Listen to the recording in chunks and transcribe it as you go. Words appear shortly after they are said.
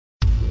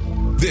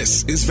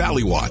This is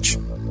Valley Watch,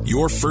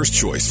 your first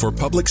choice for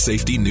public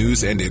safety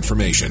news and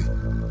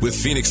information. With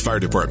Phoenix Fire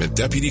Department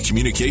Deputy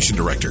Communication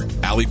Director,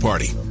 Allie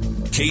Party.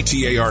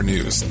 KTAR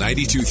News,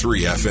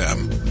 92.3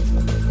 FM.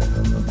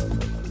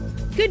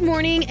 Good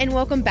morning and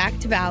welcome back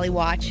to Valley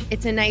Watch.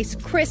 It's a nice,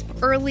 crisp,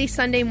 early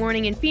Sunday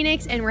morning in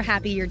Phoenix, and we're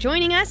happy you're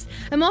joining us.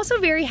 I'm also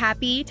very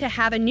happy to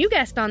have a new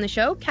guest on the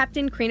show,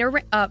 Captain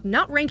Creener,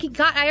 not Ranking,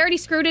 God, I already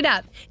screwed it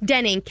up.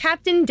 Denning,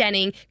 Captain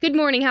Denning. Good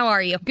morning, how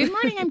are you? Good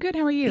morning, I'm good,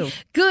 how are you?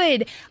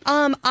 Good.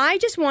 I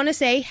just want to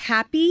say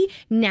happy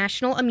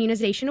National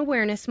Immunization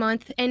Awareness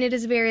Month, and it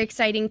is a very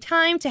exciting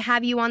time to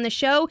have you on the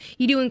show.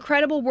 You do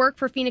incredible work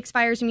for Phoenix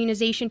Fire's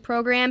Immunization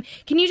Program.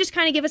 Can you just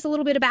kind of give us a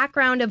little bit of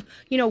background of,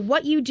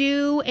 what you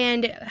do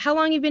and how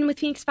long you've been with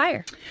Phoenix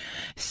Fire?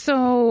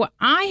 So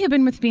I have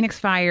been with Phoenix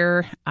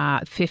Fire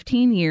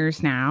 15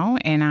 years now,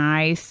 and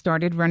I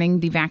started running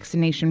the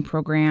vaccination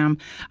program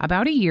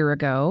about a year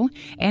ago.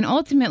 And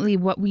ultimately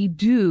what we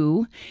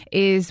do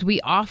is we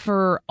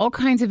offer all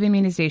kinds of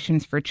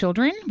immunizations for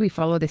children. We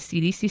follow the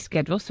CDC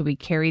schedule, so we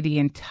carry the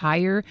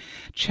entire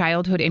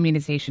childhood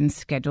immunization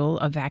schedule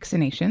of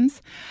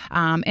vaccinations.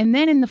 And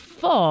then in the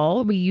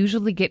fall, we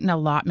usually get an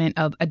allotment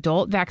of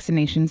adult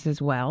vaccinations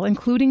as well,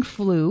 including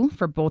flu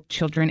for both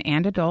children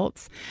and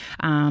adults.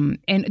 And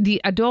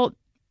the adult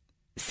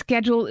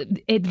schedule,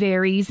 it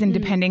varies, and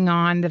depending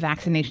on the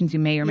vaccinations you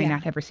may or may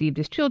not have received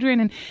as children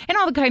and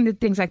all the kind of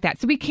things like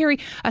that. So we carry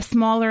a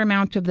smaller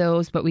amount of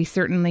those, but we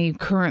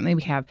currently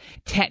we have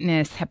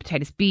tetanus,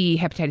 hepatitis B,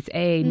 hepatitis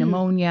A,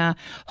 pneumonia.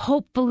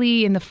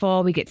 Hopefully in the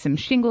fall we get some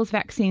shingles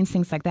vaccines,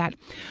 things like that.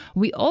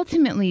 We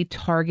ultimately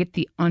target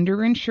the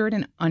underinsured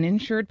and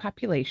uninsured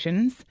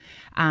populations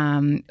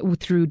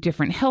through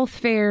different health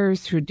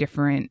fairs, through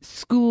different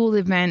school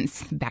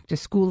events, back to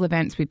school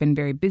events. We've been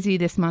very busy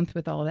this month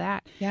with all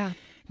that. Yeah.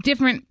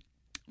 Different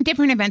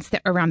events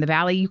that around the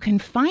valley. You can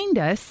find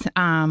us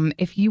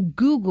if you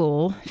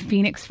Google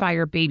Phoenix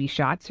Fire Baby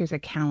Shots. There's a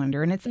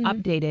calendar, and it's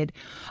updated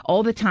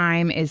all the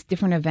time as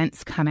different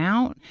events come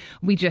out.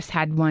 We just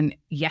had one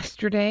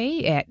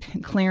yesterday at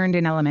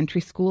Clarendon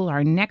Elementary School.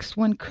 Our next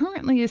one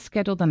currently is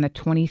scheduled on the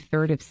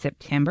 23rd of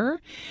September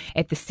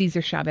at the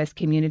Cesar Chavez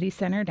Community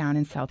Center down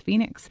in South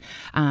Phoenix.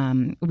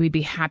 We'd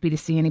be happy to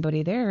see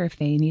anybody there if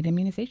they need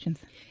immunizations.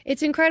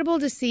 It's incredible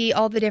to see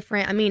all the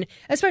different,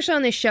 especially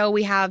on this show,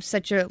 we have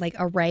such a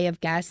array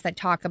of guests that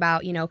talk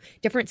about,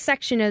 different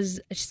sections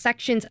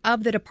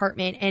of the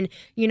department and,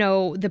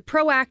 the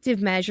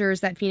proactive measures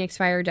that Phoenix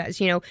Fire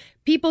does.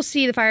 People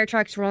see the fire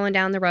trucks rolling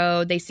down the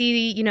road. They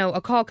see,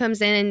 a call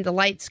comes in, the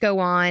lights go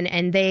on,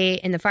 and the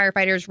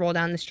firefighters roll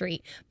down the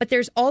street. But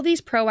there's all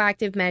these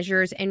proactive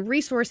measures and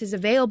resources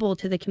available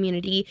to the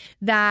community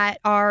that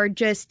are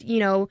just,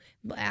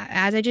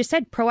 as I just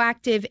said,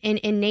 proactive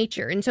in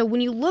nature. And so when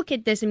you look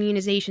at this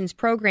immunizations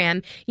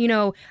program,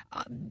 you're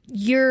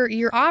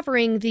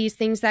offering these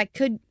things that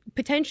could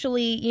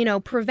potentially,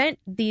 prevent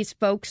these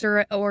folks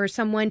or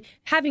someone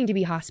having to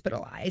be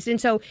hospitalized.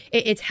 And so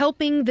it's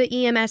helping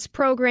the EMS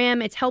program.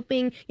 It's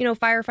helping,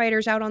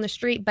 firefighters out on the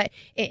street. But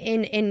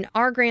in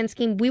our grand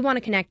scheme, we want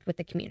to connect with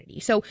the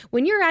community. So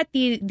when you're at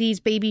these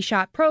baby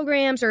shot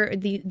programs or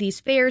these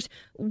fairs,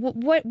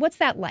 what's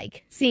that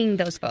like, seeing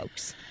those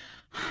folks?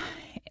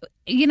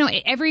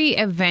 Every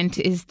event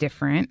is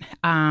different,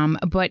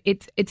 but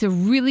it's a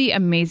really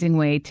amazing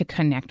way to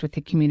connect with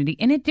the community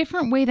in a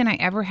different way than I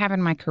ever have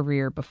in my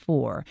career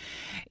before.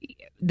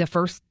 The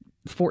first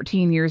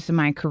 14 years of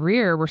my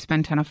career were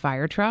spent on a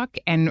fire truck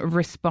and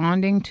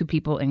responding to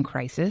people in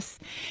crisis.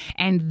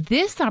 And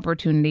this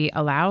opportunity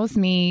allows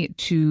me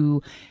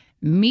to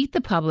meet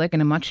the public in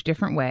a much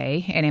different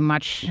way, in a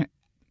much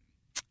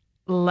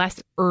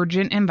less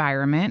urgent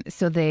environment.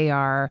 So they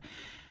are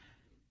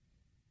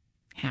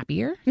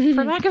happier,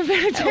 for lack of a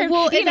better term.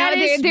 Well,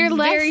 they're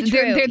less,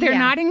 they're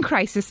not in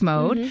crisis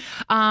mode.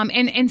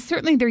 And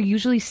certainly they're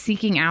usually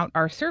seeking out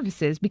our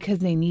services because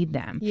they need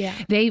them. Yeah.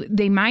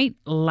 They might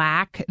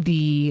lack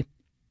the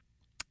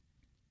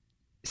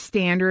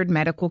standard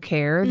medical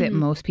care that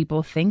most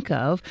people think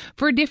of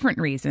for different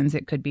reasons.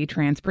 It could be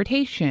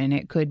transportation.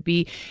 It could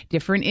be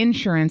different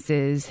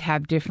insurances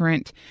have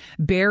different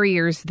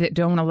barriers that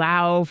don't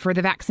allow for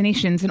the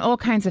vaccinations and all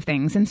kinds of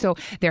things. And so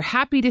they're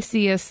happy to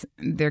see us.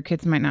 Their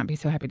kids might not be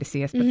so happy to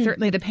see us, but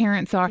certainly the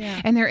parents are.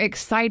 Yeah. And they're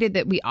excited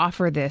that we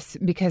offer this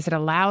because it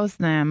allows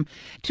them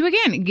to,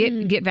 again,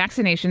 get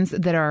vaccinations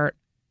that are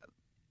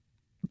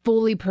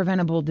fully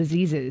preventable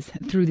diseases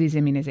through these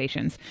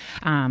immunizations.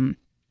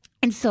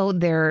 And so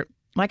they're,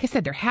 like I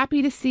said, they're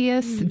happy to see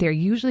us. They're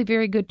usually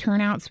very good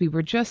turnouts. We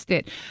were just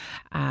at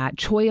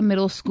Choya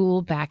Middle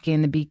School back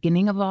in the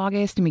beginning of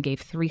August, and we gave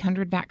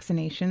 300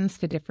 vaccinations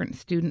to different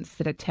students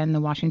that attend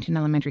the Washington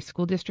Elementary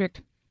School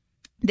District.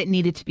 that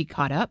needed to be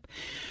caught up.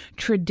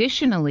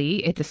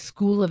 Traditionally, at the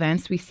school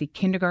events, we see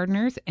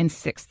kindergartners and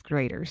sixth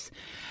graders.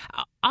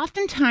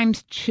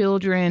 Oftentimes,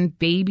 children,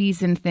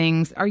 babies and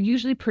things are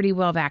usually pretty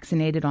well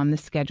vaccinated on the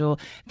schedule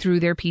through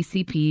their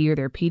PCP or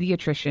their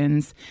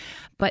pediatricians.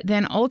 But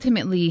then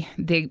ultimately,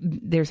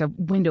 there's a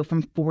window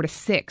from 4 to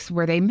 6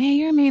 where they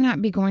may or may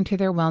not be going to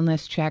their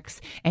wellness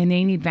checks and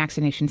they need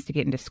vaccinations to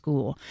get into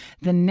school.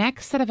 The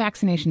next set of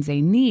vaccinations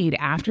they need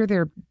after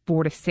their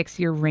 4 to 6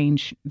 year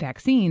range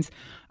vaccines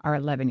are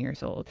 11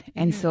 years old.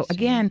 And so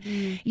again,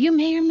 you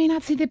may or may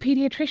not see the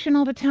pediatrician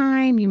all the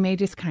time. You may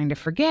just kind of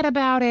forget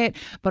about it.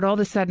 But all of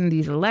a sudden,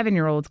 these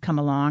 11-year-olds come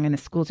along and the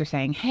schools are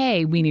saying,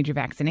 hey, we need your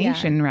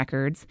vaccination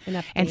records.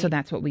 And so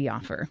that's what we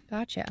offer.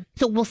 Gotcha.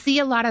 So we'll see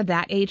a lot of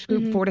that age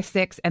group, 4 to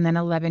 6, and then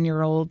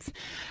 11-year-olds.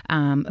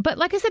 But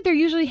like I said, they're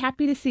usually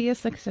happy to see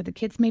us. Like I said, the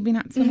kids maybe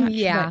not so much.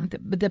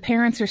 But the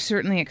parents are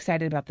certainly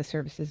excited about the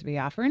services we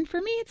offer. And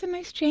for me, it's a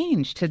nice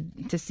change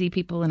to see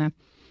people in a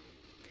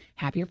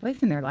happier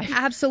place in their life.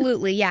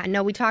 Absolutely. Yeah.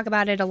 No, we talk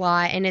about it a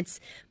lot. And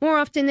it's more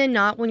often than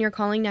not, when you're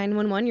calling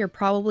 911, you're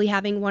probably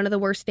having one of the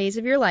worst days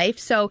of your life.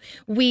 So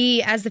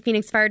we, as the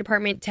Phoenix Fire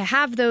Department, to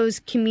have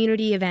those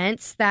community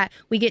events that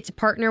we get to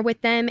partner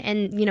with them.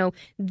 And, you know,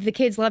 the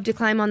kids love to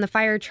climb on the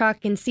fire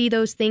truck and see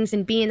those things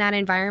and be in that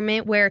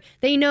environment where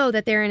they know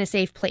that they're in a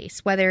safe place,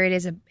 whether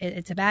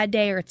it's a bad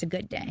day or it's a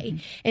good day.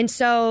 And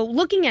so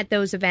looking at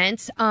those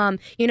events,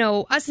 you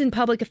know, us in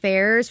public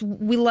affairs,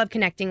 we love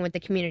connecting with the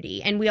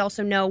community. And we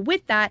also know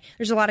with that,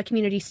 there's a lot of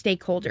community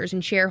stakeholders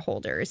and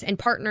shareholders and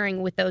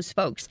partnering with those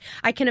folks.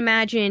 I can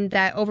imagine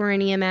that over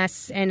in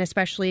EMS and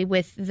especially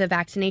with the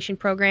vaccination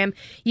program,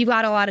 you've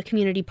got a lot of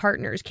community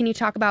partners. Can you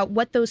talk about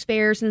what those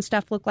fairs and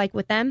stuff look like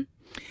with them?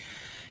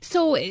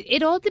 So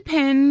it all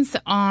depends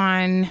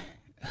on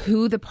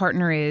who the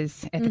partner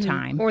is at the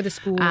time. Or the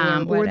school.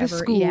 Or the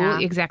school,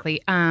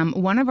 exactly.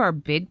 One of our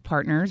big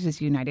partners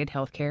is United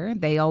Healthcare.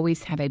 They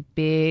always have a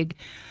big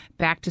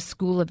back to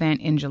school event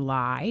in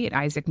July at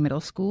Isaac Middle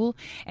School.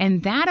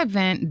 And that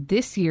event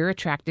this year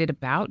attracted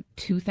about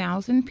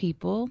 2,000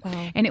 people.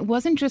 Wow. And it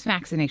wasn't just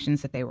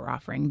vaccinations that they were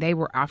offering. They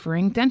were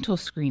offering dental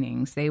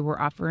screenings. They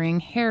were offering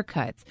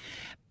haircuts,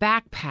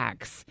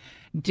 backpacks,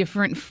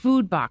 different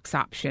food box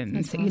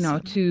options, you know,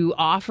 to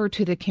offer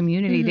to the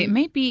community that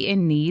may be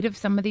in need of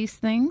some of these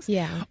things.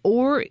 Yeah.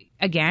 Or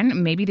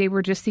again, maybe they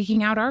were just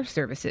seeking out our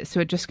services. So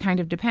it just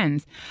kind of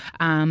depends.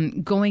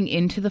 Going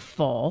into the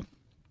fall,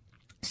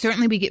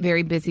 certainly we get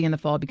very busy in the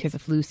fall because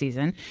of flu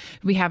season.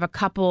 We have a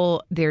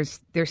couple, there's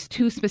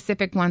 2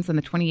 specific ones on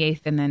the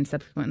 28th and then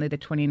subsequently the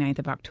 29th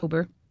of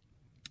October.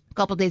 A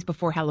couple days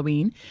before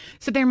Halloween.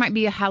 So there might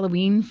be a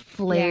Halloween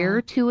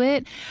flair to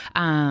it.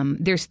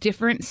 There's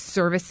different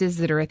services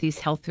that are at these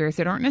health fairs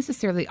that aren't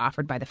necessarily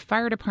offered by the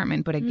fire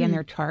department, but again,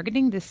 they're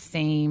targeting the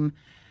same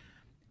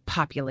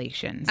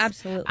populations.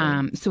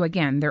 Absolutely. So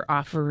again, they're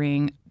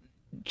offering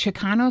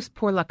Chicanos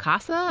por la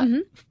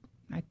Casa.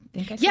 I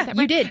think I said that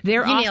right. You did.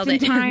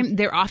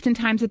 They're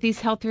oftentimes at these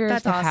health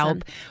fairs to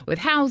help with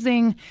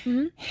housing.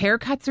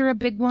 Haircuts are a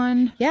big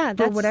one. Yeah,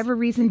 for whatever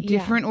reason,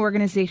 different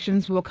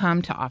organizations will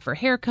come to offer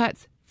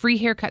haircuts, free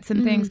haircuts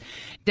and things,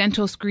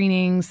 dental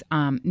screenings.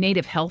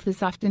 Native Health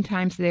is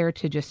oftentimes there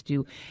to just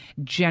do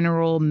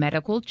general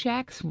medical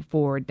checks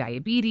for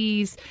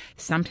diabetes.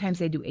 Sometimes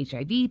they do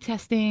HIV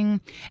testing.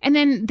 And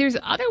then there's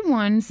other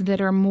ones that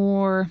are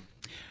more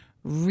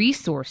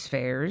resource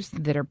fairs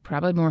that are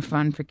probably more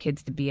fun for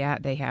kids to be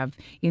at. They have,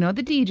 you know,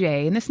 the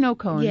DJ and the snow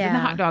cones and the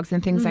hot dogs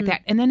and things like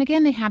that. And then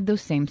again, they have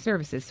those same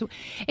services. So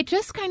it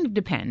just kind of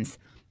depends.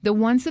 The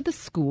ones at the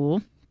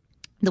school,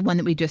 the one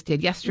that we just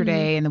did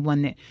yesterday and the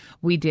one that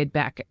we did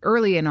back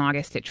early in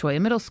August at Cholla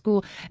Middle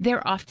School,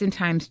 they're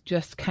oftentimes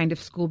just kind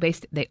of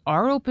school-based. They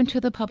are open to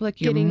the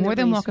public. You're more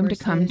than welcome to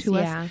come to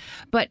us.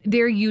 But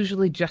they're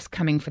usually just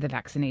coming for the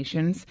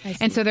vaccinations.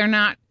 And so they're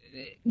not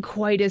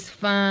quite as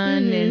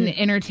fun and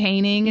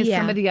entertaining as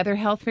some of the other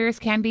health fairs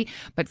can be,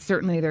 but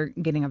certainly they're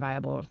getting a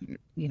viable,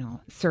 you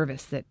know,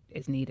 service that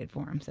is needed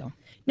for them. So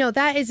no,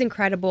 that is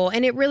incredible.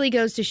 And it really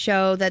goes to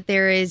show that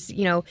there is,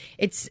 you know,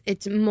 it's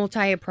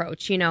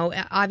multi-approach. You know,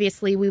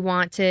 obviously we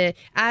want to,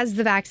 as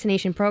the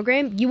vaccination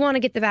program, you want to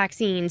get the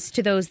vaccines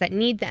to those that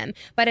need them.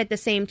 But at the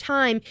same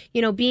time,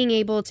 you know, being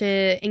able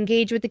to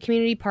engage with the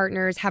community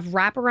partners, have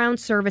wraparound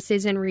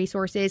services and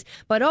resources,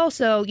 but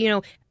also, you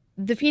know,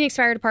 the Phoenix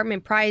Fire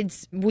Department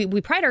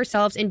we pride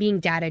ourselves in being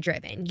data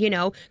driven, you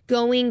know,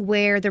 going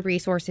where the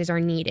resources are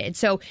needed.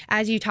 So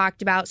as you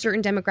talked about,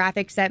 certain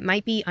demographics that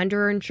might be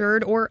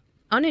underinsured or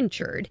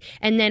uninsured.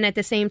 And then at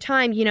the same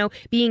time, you know,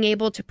 being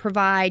able to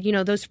provide, you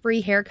know, those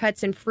free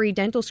haircuts and free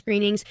dental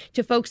screenings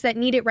to folks that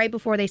need it right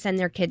before they send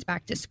their kids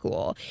back to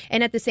school.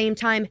 And at the same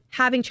time,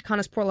 having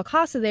Chicanos por la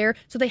Casa there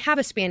so they have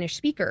a Spanish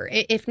speaker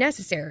if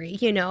necessary,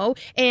 you know,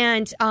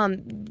 and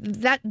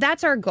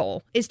that's our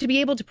goal, is to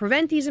be able to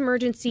prevent these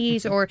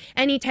emergencies or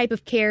any type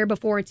of care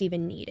before it's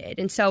even needed.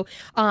 And so,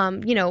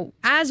 you know,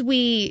 as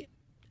we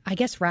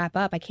wrap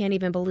up. I can't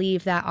even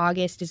believe that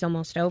August is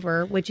almost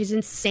over, which is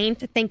insane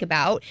to think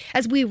about.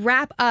 As we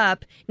wrap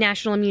up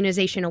National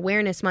Immunization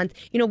Awareness Month,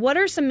 you know, what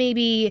are some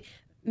maybe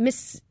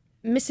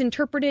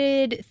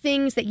misinterpreted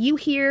things that you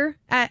hear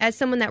as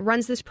someone that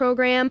runs this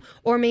program,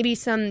 or maybe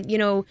some,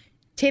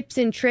 tips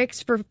and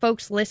tricks for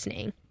folks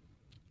listening?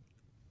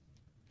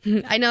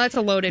 I know that's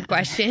a loaded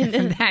question.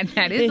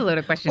 that is a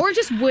loaded question. Or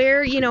just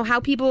where, how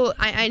people,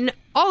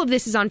 all of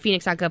this is on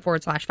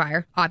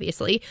phoenix.gov/fire,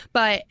 obviously,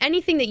 but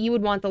anything that you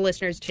would want the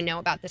listeners to know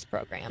about this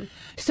program.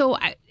 So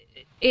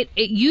it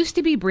used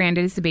to be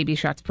branded as the Baby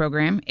Shots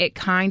program. It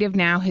kind of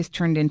now has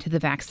turned into the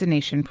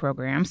vaccination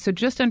program. So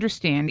just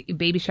understand,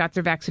 Baby Shots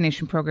or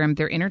vaccination program,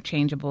 they're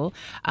interchangeable.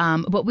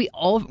 But we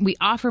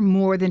offer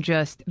more than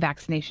just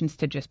vaccinations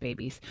to just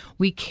babies.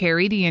 We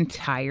carry the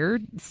entire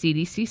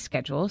CDC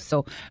schedule.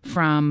 So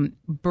from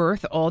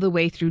birth all the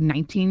way through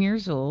 19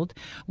 years old,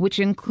 which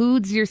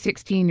includes your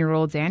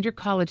 16-year-olds and your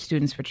college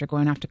students, which are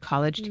going off to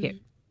college to get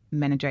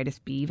meningitis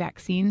B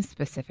vaccines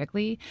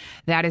specifically.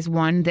 That is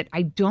one that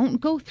I don't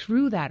go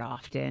through that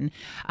often,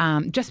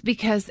 just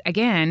because,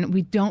 again,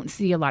 we don't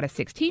see a lot of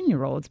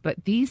 16-year-olds,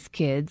 but these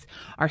kids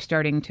are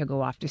starting to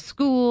go off to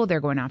school. They're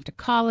going off to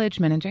college.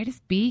 Meningitis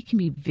B can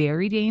be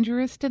very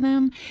dangerous to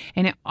them,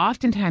 and it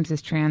oftentimes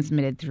is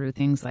transmitted through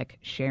things like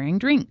sharing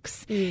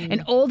drinks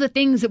and all the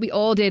things that we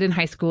all did in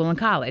high school and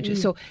college.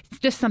 So it's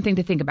just something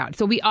to think about.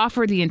 So we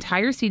offer the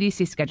entire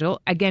CDC schedule.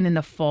 Again, in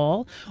the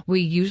fall, we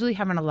usually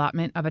have an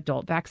allotment of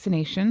adult vaccinations.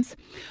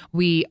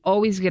 We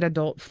always get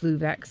adult flu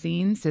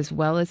vaccines as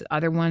well as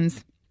other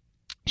ones.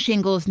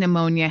 Shingles,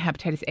 pneumonia,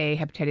 hepatitis A,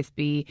 hepatitis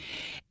B.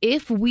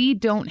 If we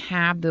don't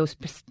have those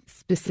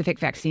specific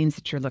vaccines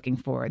that you're looking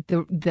for,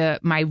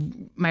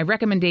 my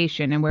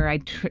recommendation and where I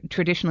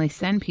traditionally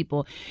send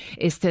people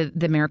is to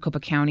the Maricopa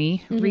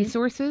County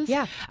resources.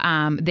 Yeah.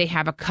 They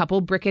have a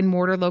couple brick and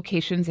mortar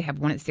locations. They have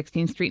one at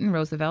 16th Street in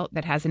Roosevelt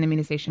that has an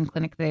immunization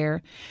clinic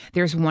there.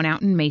 There's one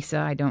out in Mesa.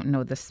 I don't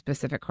know the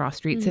specific cross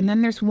streets. And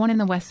then there's one in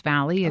the West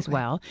Valley as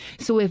well.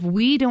 So if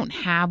we don't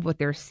have what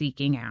they're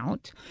seeking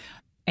out,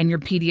 and you're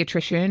a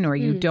pediatrician or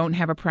you don't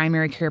have a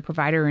primary care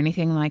provider or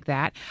anything like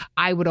that,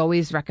 I would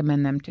always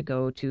recommend them to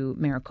go to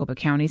Maricopa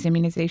County's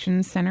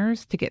immunization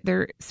centers to get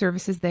their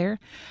services there.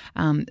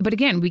 But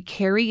again, we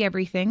carry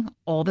everything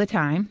all the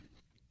time.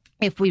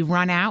 If we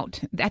run out,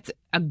 that's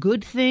a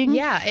good thing.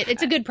 Yeah,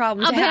 it's a good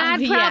problem to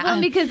have. A bad problem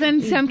because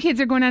then some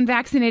kids are going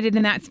unvaccinated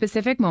in that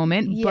specific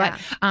moment. Yeah.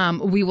 But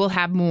we will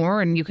have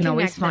more, and you can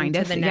always find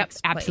us. Yep,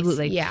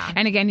 absolutely. Yeah.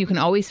 And again, you can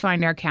always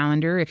find our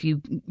calendar if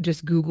you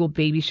just Google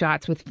Baby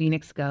Shots with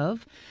Phoenix Gov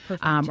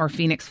or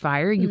Phoenix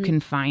Fire. You can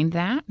find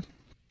that.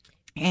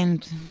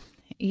 And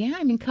yeah,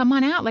 I mean, come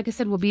on out. Like I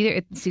said, we'll be there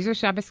at Cesar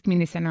Chavez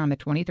Community Center on the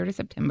 23rd of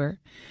September.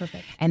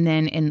 Perfect. And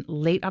then in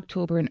late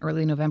October and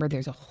early November,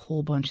 there's a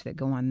whole bunch that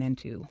go on then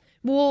too.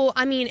 Well,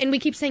 I mean, and we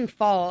keep saying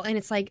fall, and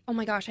it's like, oh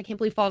my gosh, I can't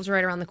believe fall's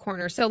right around the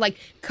corner. So, like,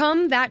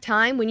 come that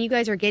time when you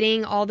guys are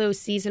getting all those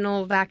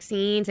seasonal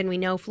vaccines and we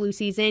know flu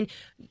season,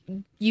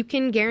 you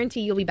can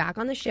guarantee you'll be back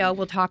on the show.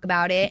 We'll talk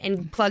about it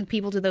and plug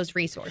people to those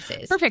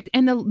resources. Perfect.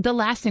 And the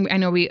last thing, I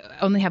know we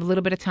only have a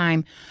little bit of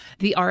time.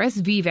 The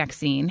RSV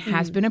vaccine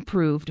has been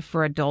approved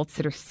for adults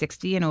that are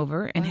 60 and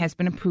over and has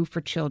been approved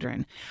for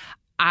children.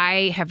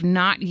 I have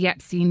not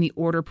yet seen the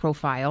order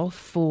profile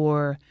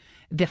for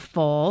the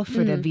fall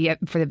for the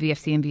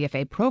VFC and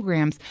VFA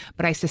programs,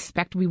 but I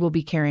suspect we will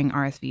be carrying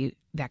RSV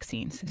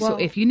vaccines. Well, so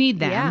if you need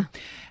them,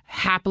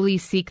 happily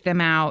seek them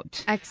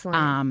out.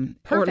 Excellent.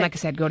 Or like I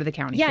said, go to the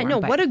county. Yeah,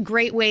 what a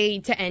great way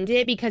to end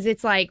it, because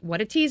it's like,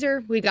 what a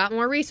teaser. We've got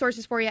more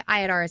resources for you. I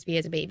had RSV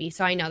as a baby,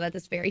 so I know that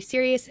that's very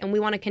serious, and we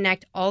want to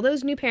connect all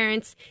those new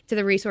parents to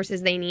the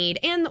resources they need,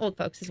 and the old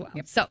folks as well.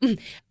 Yep. So,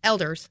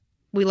 elders,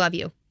 we love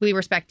you. We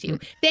respect you.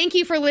 Thank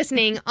you for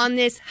listening on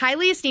this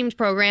highly esteemed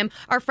program.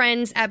 Our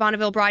friends at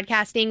Bonneville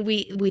Broadcasting,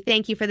 we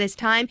thank you for this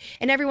time.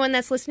 And everyone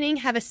that's listening,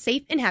 have a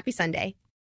safe and happy Sunday.